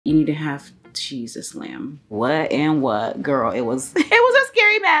you need to have Jesus lamb. What and what? Girl, it was a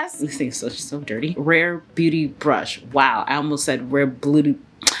scary mess. This thing is so dirty. Rare Beauty brush. Wow, I almost said Rare Beauty.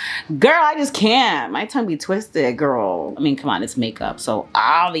 Girl, I just can't. My tongue be twisted, girl. I mean, come on, it's makeup. So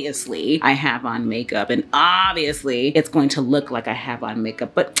obviously I have on makeup, and obviously it's going to look like I have on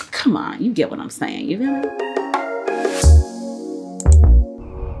makeup, but come on, you get what I'm saying. You feel me?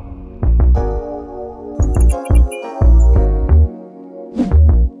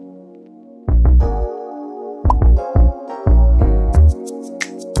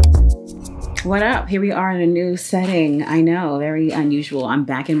 What up? Here we are in a new setting. I know, very unusual. I'm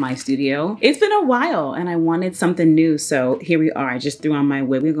back in my studio. It's been a while and I wanted something new, so here we are. I just threw on my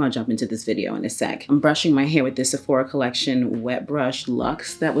wig. We're gonna jump into this video in a sec. I'm brushing my hair with this Sephora Collection Wet Brush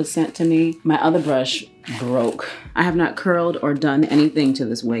Luxe that was sent to me. My other brush broke. I have not curled or done anything to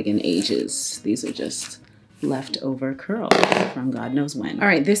this wig in ages. These are just leftover curls from God knows when. All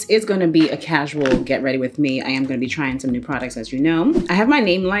right, this is gonna be a casual get ready with me. I am gonna be trying some new products, as you know. I have my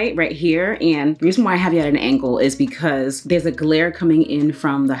name light right here, and the reason why I have it at an angle is because there's a glare coming in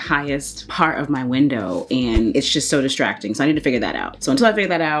from the highest part of my window, and it's just so distracting. So I need to figure that out. So until I figure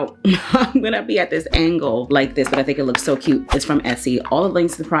that out, I'm gonna be at this angle like this, but I think it looks so cute. It's from Etsy. All the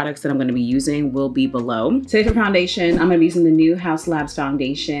links to the products that I'm gonna be using will be below. Today for foundation, I'm gonna be using the new HAUS LABS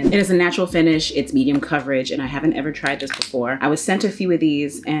foundation. It is a natural finish, it's medium coverage, and I haven't ever tried this before. I was sent a few of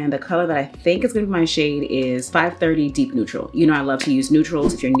these, and the color that I think is gonna be my shade is 530 Deep Neutral. You know I love to use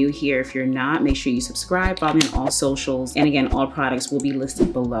neutrals. If you're new here, if you're not, make sure you subscribe, follow me on all socials, and again, all products will be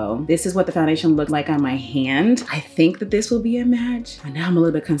listed below. This is what the foundation looked like on my hand. I think that this will be a match, but now I'm a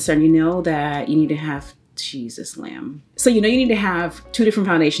little bit concerned. You know that you need to have Jesus lamb. So you know you need to have two different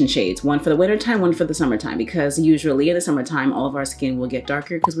foundation shades, one for the winter time, one for the summertime, because usually in the summertime all of our skin will get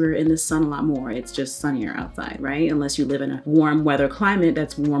darker because we're in the sun a lot more. It's just sunnier outside, right? Unless you live in a warm weather climate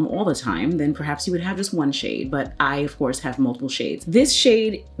that's warm all the time, then perhaps you would have just one shade, but I of course have multiple shades. This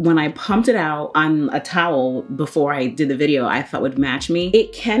shade, when I pumped it out on a towel before I did the video, I thought would match me.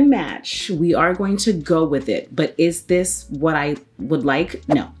 It can match. We are going to go with it, but is this what I would like?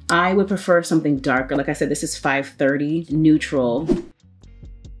 No. I would prefer something darker. Like I said, this is 530 neutral.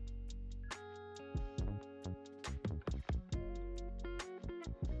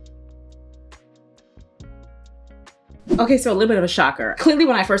 Okay, so a little bit of a shocker. Clearly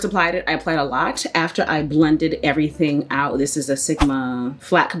when I first applied it, I applied a lot. After I blended everything out, this is a Sigma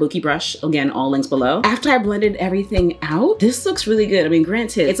flat kabuki brush. Again, all links below. After I blended everything out, this looks really good. I mean,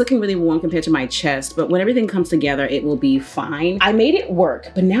 granted, it's looking really warm compared to my chest, but when everything comes together, it will be fine. I made it work,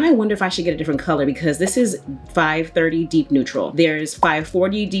 but now I wonder if I should get a different color because this is 530 Deep Neutral. There's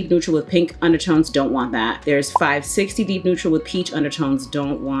 540 Deep Neutral with pink undertones, don't want that. There's 560 Deep Neutral with peach undertones,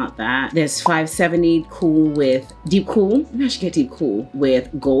 don't want that. There's 570 Cool with Deep Cool. Maybe I should get Deep Cool with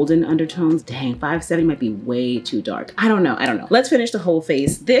golden undertones. Dang, 570 might be way too dark. I don't know. Let's finish the whole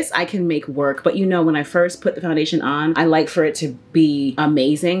face. This I can make work, but you know, when I first put the foundation on, I like for it to be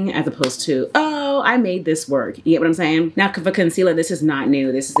amazing as opposed to, oh, I made this work. You get what I'm saying? Now for concealer, this is not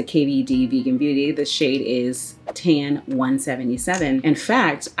new. This is the Katy Vegan Beauty. The shade is Tan 177. In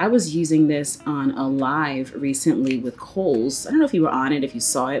fact, I was using this on a live recently with Kohl's. I don't know if you were on it, if you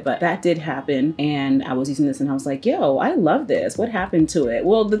saw it, but that did happen. And I was using this and I was like, yo, I love this. What happened to it?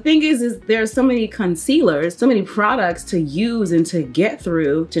 Well, the thing is there's so many concealers, so many products to use and to get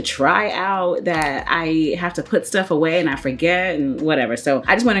through, to try out, that I have to put stuff away and I forget and whatever. So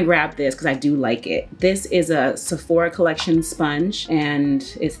I just want to grab this because I do like it. This is a Sephora Collection sponge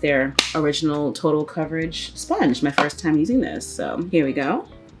and it's their original total coverage sponge. My first time using this. So here we go.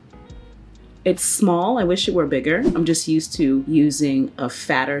 It's small. I wish it were bigger. I'm just used to using a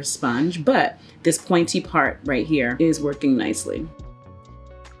fatter sponge, but this pointy part right here is working nicely.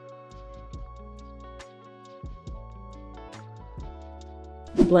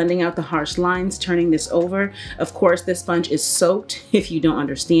 Blending out the harsh lines, turning this over. Of course, this sponge is soaked. If you don't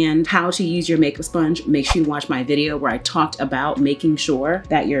understand how to use your makeup sponge, make sure you watch my video where I talked about making sure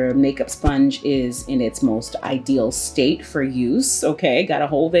that your makeup sponge is in its most ideal state for use. Okay, got a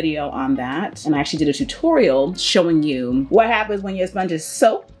whole video on that. And I actually did a tutorial showing you what happens when your sponge is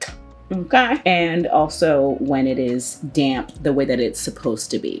soaked. Okay, and also when it is damp the way that it's supposed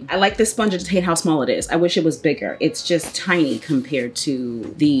to be. I like this sponge, I just hate how small it is. I wish it was bigger. It's just tiny compared to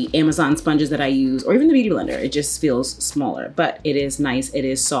the Amazon sponges that I use, or even the Beauty Blender. It just feels smaller, but it is nice, it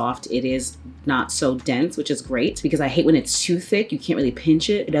is soft, it is not so dense, which is great because I hate when it's too thick. You can't really pinch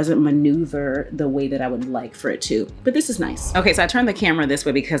it. It doesn't maneuver the way that I would like for it to, but this is nice. Okay, so I turned the camera this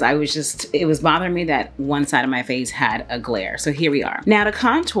way because it was bothering me that one side of my face had a glare. So here we are. Now to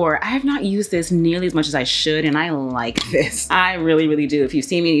contour, I I've not used this nearly as much as I should, and I like this. I really, really do. If you've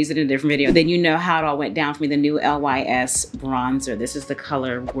seen me use it in a different video, then you know how it all went down for me. The new LYS bronzer. This is the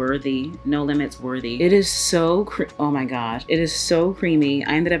color Worthy, No Limits Worthy. It is so, oh my gosh, it is so creamy.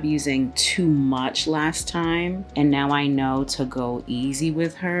 I ended up using too much last time, and now I know to go easy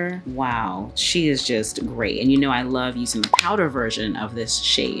with her. Wow, she is just great. And you know I love using the powder version of this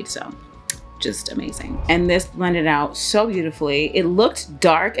shade, so just amazing. And this blended out so beautifully. It looked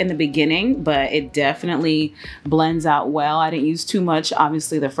dark in the beginning, but it definitely blends out well. I didn't use too much.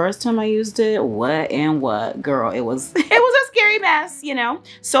 Obviously, the first time I used it, what, girl, it was a scary mess, you know?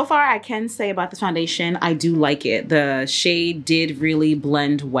 So far, I can say about this foundation, I do like it. The shade did really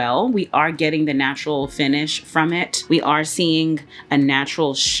blend well. We are getting the natural finish from it. We are seeing a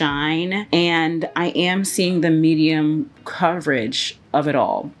natural shine, and I am seeing the medium coverage of it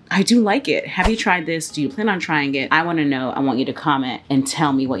all. I do like it. Have you tried this? Do you plan on trying it? I want to know. I want you to comment and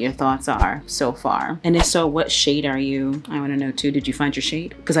tell me what your thoughts are so far. And if so, what shade are you? I want to know too. Did you find your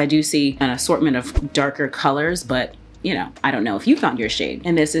shade? Because I do see an assortment of darker colors, but you know, I don't know if you found your shade.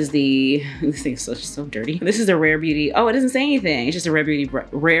 And this is the, this thing's so dirty. This is a Rare Beauty. Oh, it doesn't say anything. It's just a Rare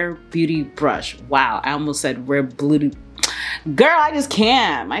Beauty brush. Wow, I almost said Rare Beauty. Girl, I just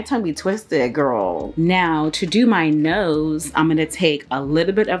can't. My tongue be twisted, girl. Now, to do my nose, I'm gonna take a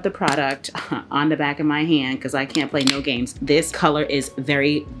little bit of the product on the back of my hand because I can't play no games. This color is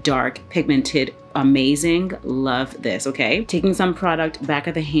very dark, pigmented, amazing. Love this, okay? Taking some product back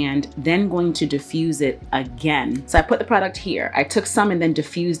of the hand, then going to diffuse it again. So I put the product here. I took some and then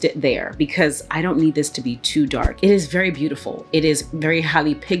diffused it there because I don't need this to be too dark. It is very beautiful. It is very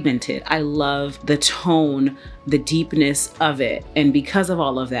highly pigmented. I love the tone, the deepness of it. And because of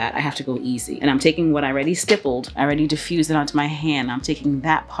all of that, I have to go easy. And I'm taking what I already stippled, I already diffused it onto my hand. I'm taking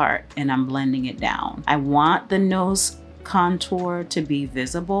that part and I'm blending it down. I want the nose contour to be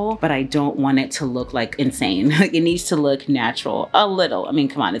visible, but I don't want it to look like insane. It needs to look natural a little. I mean,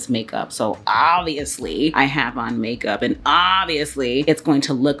 come on, it's makeup. So obviously I have on makeup and obviously it's going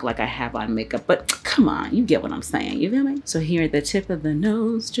to look like I have on makeup, but come on, you get what I'm saying, you feel me? So here at the tip of the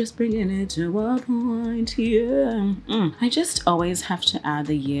nose, just bringing it to a point here. I just always have to add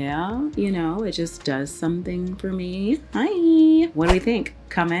the yeah, you know, it just does something for me. Hi, what do we think?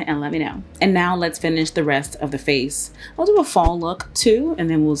 Comment and let me know. And now let's finish the rest of the face. I'll do a fall look too, and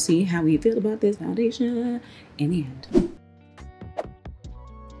then we'll see how we feel about this foundation in the end.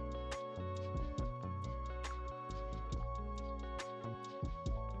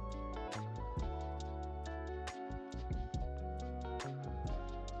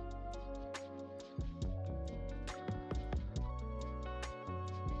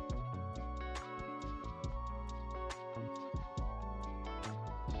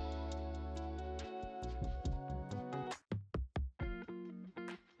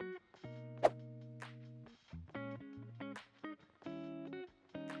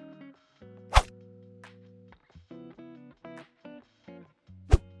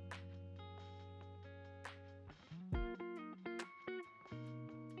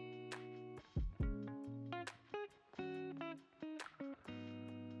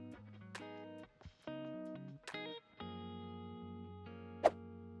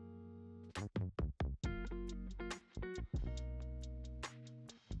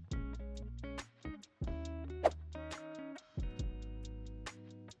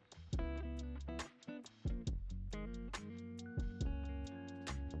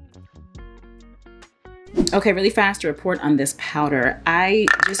 Okay, really fast to report on this powder. I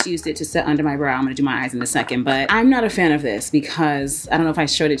just used it to set under my brow. I'm gonna do my eyes in a second, but I'm not a fan of this because I don't know if I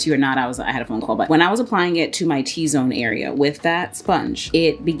showed it to you or not. I had a phone call, but when I was applying it to my T-zone area with that sponge,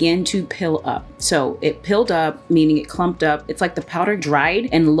 it began to pill up. So it pilled up, meaning it clumped up. It's like the powder dried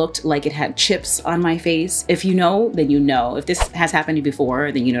and looked like it had chips on my face. If you know, then you know. If this has happened to you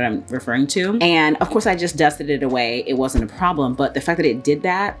before, then you know what I'm referring to. And of course I just dusted it away. It wasn't a problem, but the fact that it did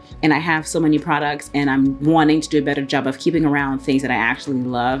that, and I have so many products and I'm wanting to do a better job of keeping around things that I actually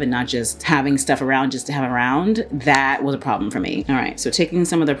love and not just having stuff around just to have around, that was a problem for me. All right, so taking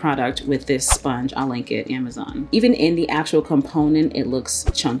some of the product with this sponge, I'll link it, Amazon. Even in the actual component, it looks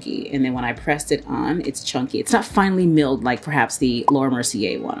chunky. And then when I pressed it on, it's chunky. It's not finely milled like perhaps the Laura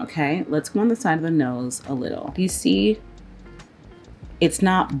Mercier one, okay? Let's go on the side of the nose a little. Do you see? It's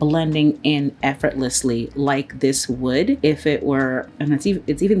not blending in effortlessly like this would if it were, and it's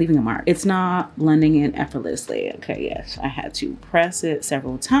even leaving a mark. It's not blending in effortlessly. Okay, yes, I had to press it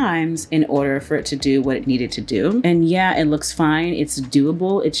several times in order for it to do what it needed to do. And yeah, it looks fine, it's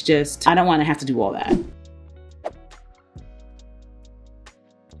doable. It's just, I don't wanna have to do all that.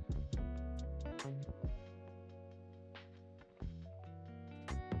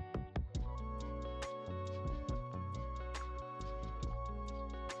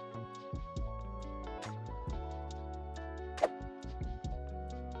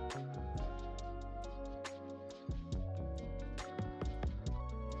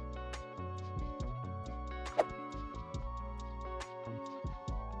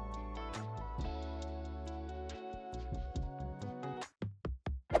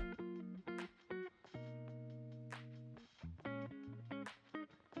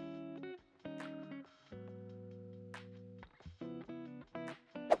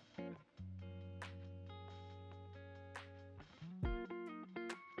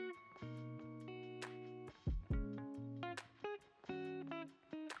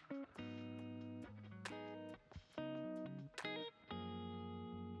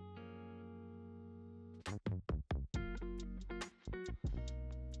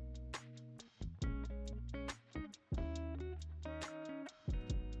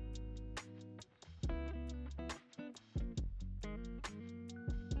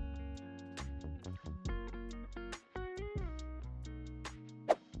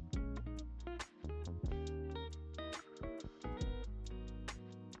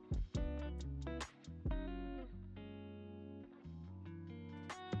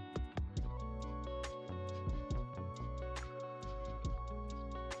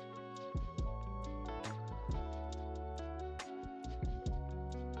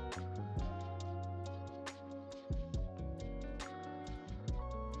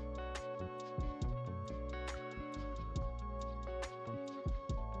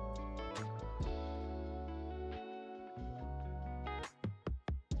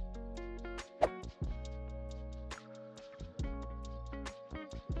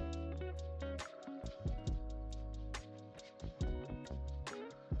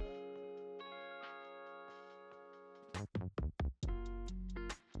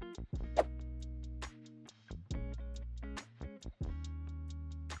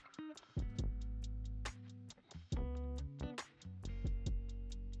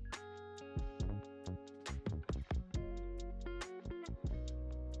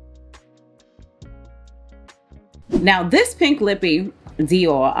 Now this pink lippy,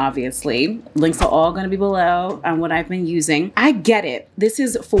 Dior, obviously. Links are all going to be below on what I've been using. I get it. This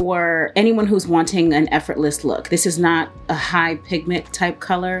is for anyone who's wanting an effortless look. This is not a high pigment type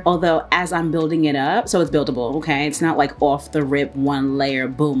color, although as I'm building it up, so it's buildable, okay? It's not like off the rip, one layer,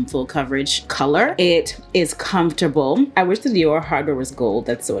 boom, full coverage color. It is comfortable. I wish the Dior hardware was gold.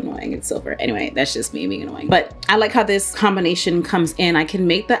 That's so annoying. It's silver. Anyway, that's just me being annoying. But I like how this combination comes in. I can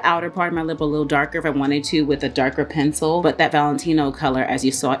make the outer part of my lip a little darker if I wanted to with a darker pencil, but that Valentino color, as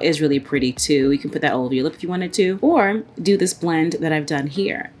you saw, is really pretty too. You can put that all over your lip if you wanted to, or do this blend that I've done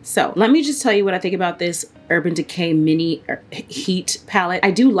here. So let me just tell you what I think about this Urban Decay Mini Heat palette.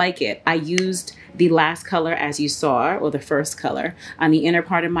 I do like it. I used the last color, as you saw, or the first color, on the inner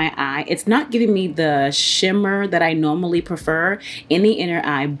part of my eye. It's not giving me the shimmer that I normally prefer in the inner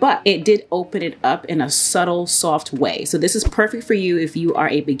eye, but it did open it up in a subtle, soft way. So this is perfect for you if you are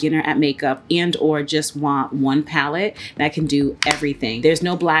a beginner at makeup and or just want one palette that can do everything. There's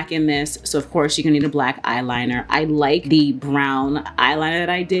no black in this, so of course you're gonna need a black eyeliner. I like the brown eyeliner that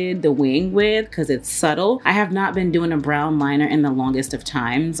I did the wing with because it's subtle. I have not been doing a brown liner in the longest of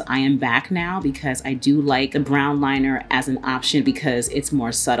times. I am back now because I do like the brown liner as an option because it's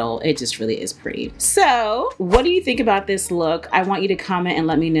more subtle. It just really is pretty. So what do you think about this look? I want you to comment and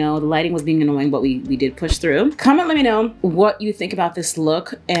let me know. The lighting was being annoying, but we did push through. Comment, let me know what you think about this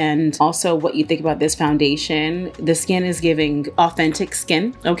look and also what you think about this foundation. The skin is giving authentic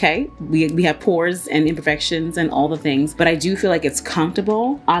skin, okay? We have pores and imperfections and all the things, but I do feel like it's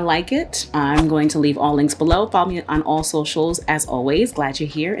comfortable. I like it. I'm going to leave all links below. Follow me on all socials as always. Glad you're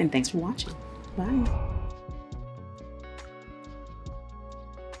here and thanks for watching. Bye.